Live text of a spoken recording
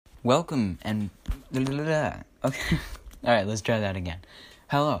Welcome and okay. All right, let's try that again.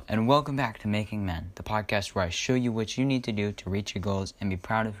 Hello and welcome back to Making Men, the podcast where I show you what you need to do to reach your goals and be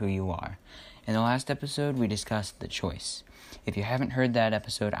proud of who you are. In the last episode, we discussed the choice. If you haven't heard that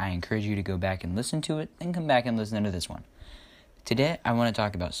episode, I encourage you to go back and listen to it, then come back and listen to this one. Today, I want to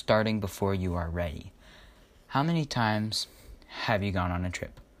talk about starting before you are ready. How many times have you gone on a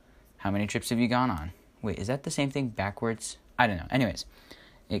trip? How many trips have you gone on? Wait, is that the same thing backwards? I don't know. Anyways,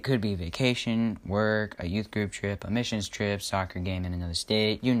 it could be vacation, work, a youth group trip, a missions trip, soccer game in another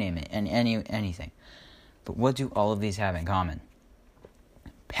state, you name it, and anything. But what do all of these have in common?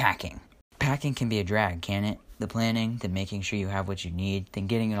 Packing. Packing can be a drag, can't it? The planning, the making sure you have what you need, then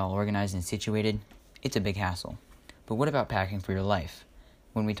getting it all organized and situated, it's a big hassle. But what about packing for your life?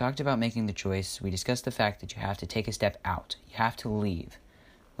 When we talked about making the choice, we discussed the fact that you have to take a step out. You have to leave.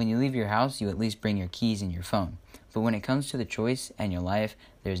 When you leave your house, you at least bring your keys and your phone. But when it comes to the choice and your life,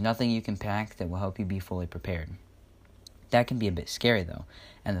 there's nothing you can pack that will help you be fully prepared. That can be a bit scary though,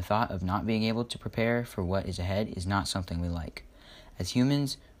 and the thought of not being able to prepare for what is ahead is not something we like. As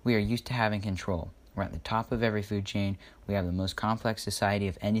humans, we are used to having control. We're at the top of every food chain. We have the most complex society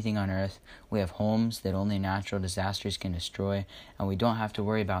of anything on earth. We have homes that only natural disasters can destroy, and we don't have to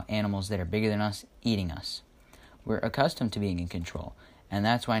worry about animals that are bigger than us eating us. We're accustomed to being in control, and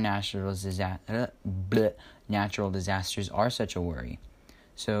that's why natural disasters are such a worry.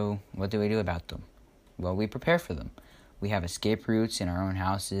 So, what do we do about them? Well, we prepare for them. We have escape routes in our own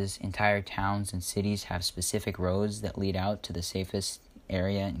houses. Entire towns and cities have specific roads that lead out to the safest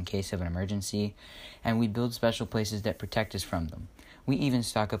area in case of an emergency, and we build special places that protect us from them. We even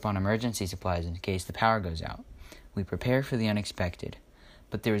stock up on emergency supplies in case the power goes out. We prepare for the unexpected.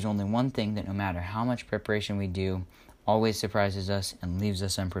 But there is only one thing that no matter how much preparation we do, always surprises us and leaves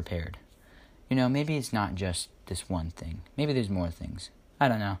us unprepared. You know, maybe it's not just this one thing. Maybe there's more things. I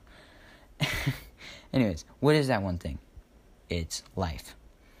don't know. Anyways, what is that one thing? It's life.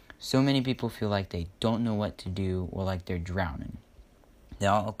 So many people feel like they don't know what to do or like they're drowning. They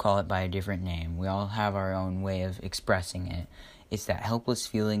all call it by a different name. We all have our own way of expressing it. It's that helpless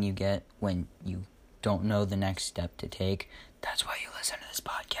feeling you get when you don't know the next step to take. That's why you listen to this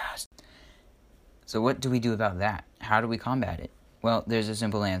podcast. So what do we do about that? How do we combat it? Well, there's a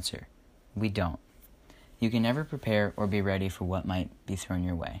simple answer. We don't. You can never prepare or be ready for what might be thrown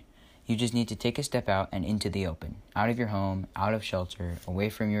your way. You just need to take a step out and into the open, out of your home, out of shelter, away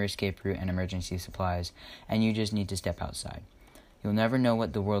from your escape route and emergency supplies, and you just need to step outside. You'll never know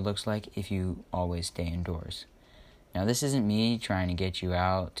what the world looks like if you always stay indoors. Now, this isn't me trying to get you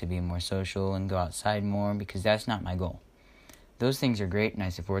out to be more social and go outside more, because that's not my goal. Those things are great and I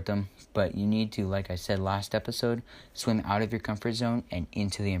support them, but you need to, like I said last episode, swim out of your comfort zone and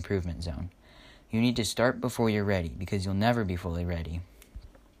into the improvement zone. You need to start before you're ready, because you'll never be fully ready.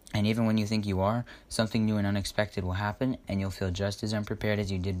 And even when you think you are, something new and unexpected will happen, and you'll feel just as unprepared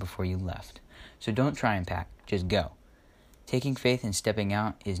as you did before you left. So don't try and pack, just go. Taking faith and stepping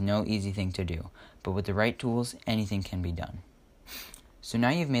out is no easy thing to do, but with the right tools, anything can be done. So now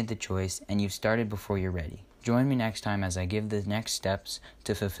you've made the choice, and you've started before you're ready. Join me next time as I give the next steps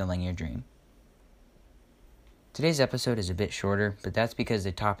to fulfilling your dream. Today's episode is a bit shorter, but that's because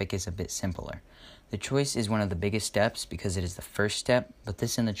the topic is a bit simpler. The choice is one of the biggest steps because it is the first step, but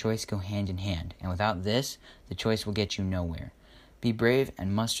this and the choice go hand in hand, and without this, the choice will get you nowhere. Be brave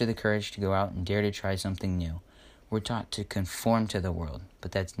and muster the courage to go out and dare to try something new. We're taught to conform to the world,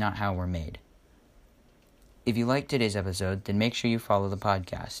 but that's not how we're made. If you liked today's episode, then make sure you follow the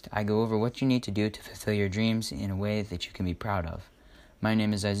podcast. I go over what you need to do to fulfill your dreams in a way that you can be proud of. My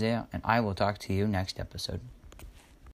name is Isaiah, and I will talk to you next episode.